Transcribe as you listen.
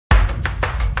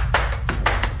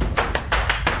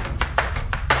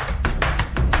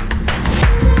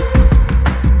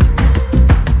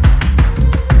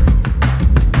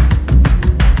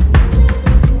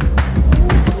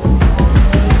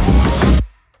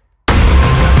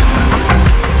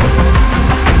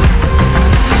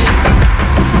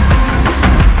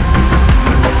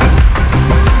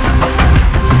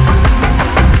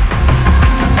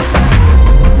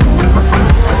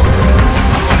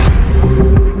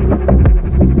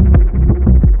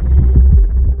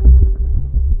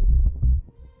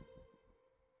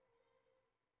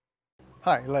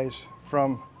Hi, Les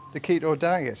from the Keto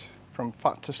Diet, from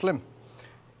fat to slim.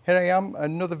 Here I am,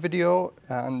 another video,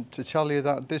 and to tell you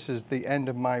that this is the end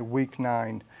of my week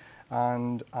 9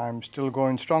 and I'm still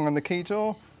going strong on the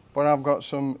keto, but I've got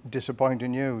some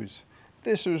disappointing news.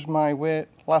 This was my weight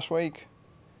last week.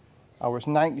 I was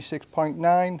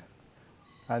 96.9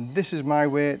 and this is my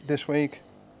weight this week,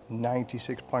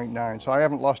 96.9. So I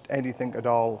haven't lost anything at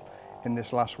all in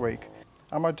this last week.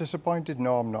 Am I disappointed?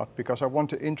 No, I'm not, because I want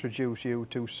to introduce you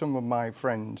to some of my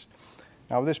friends.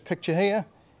 Now this picture here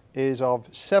is of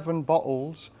 7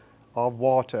 bottles of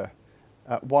water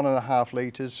at 1.5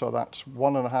 litres, so that's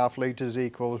 1.5 litres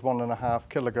equals 1.5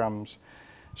 kilograms.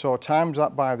 So times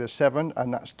that by the 7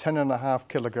 and that's 10.5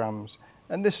 kilograms.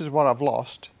 And this is what I've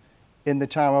lost in the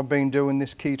time I've been doing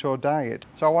this keto diet.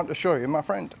 So I want to show you my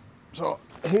friend. So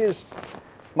here's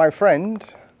my friend,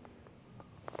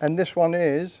 and this one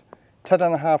is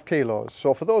 10.5 kilos.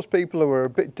 So for those people who are a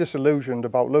bit disillusioned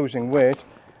about losing weight,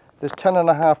 there's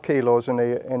 10.5 kilos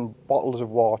in bottles of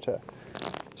water.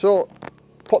 So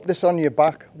put this on your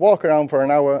back, walk around for an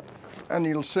hour, and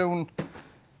you'll soon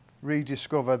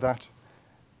rediscover that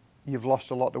you've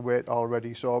lost a lot of weight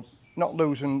already. So not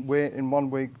losing weight in 1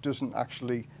 week doesn't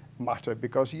actually matter,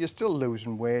 because you're still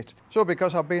losing weight. So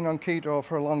because I've been on keto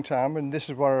for a long time, and this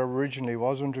is where I originally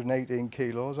was, 118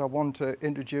 kilos, I want to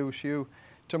introduce you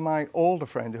to my older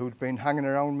friend who'd been hanging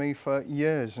around me for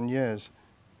years and years.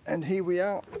 And here we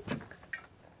are.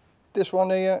 This one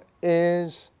here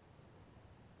is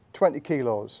 20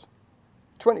 kilos.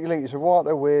 20 litres of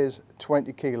water weighs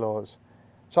 20 kilos.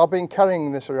 So I've been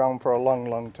carrying this around for a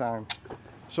long time.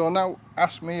 So now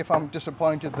ask me if I'm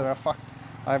disappointed that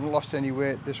I haven't lost any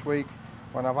weight this week,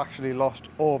 when I've actually lost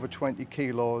over 20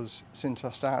 kilos since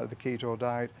I started the keto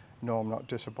diet. No, I'm not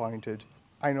disappointed.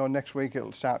 I know next week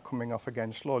it'll start coming off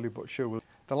again, slowly but surely.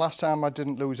 The last time I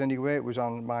didn't lose any weight was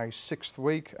on my 6th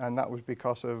week, and that was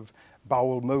because of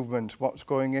bowel movement. What's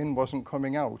going in wasn't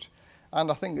coming out. And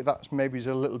I think that's maybe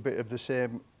a little bit of the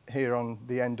same here on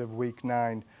the end of week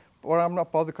 9. But I'm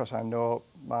not bothered, because I know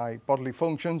my bodily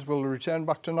functions will return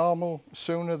back to normal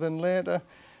sooner than later,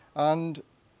 and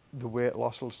the weight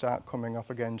loss will start coming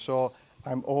off again. So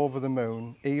I'm over the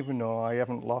moon, even though I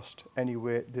haven't lost any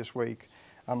weight this week.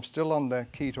 I'm still on the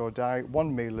keto diet,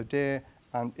 1 meal a day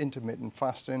and intermittent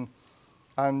fasting,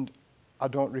 and I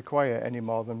don't require any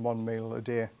more than 1 meal a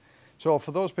day. So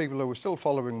for those people who are still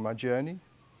following my journey,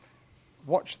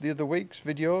 watch the other week's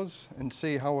videos and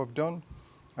see how I've done.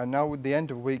 And now with the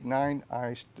end of week 9,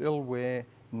 I still weigh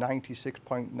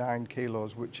 96.9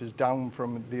 kilos, which is down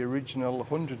from the original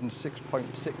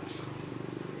 106.6.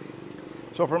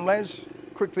 So from Les,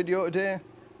 quick video today,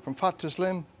 from fat to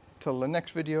slim. Till the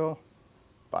next video,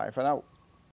 bye for now.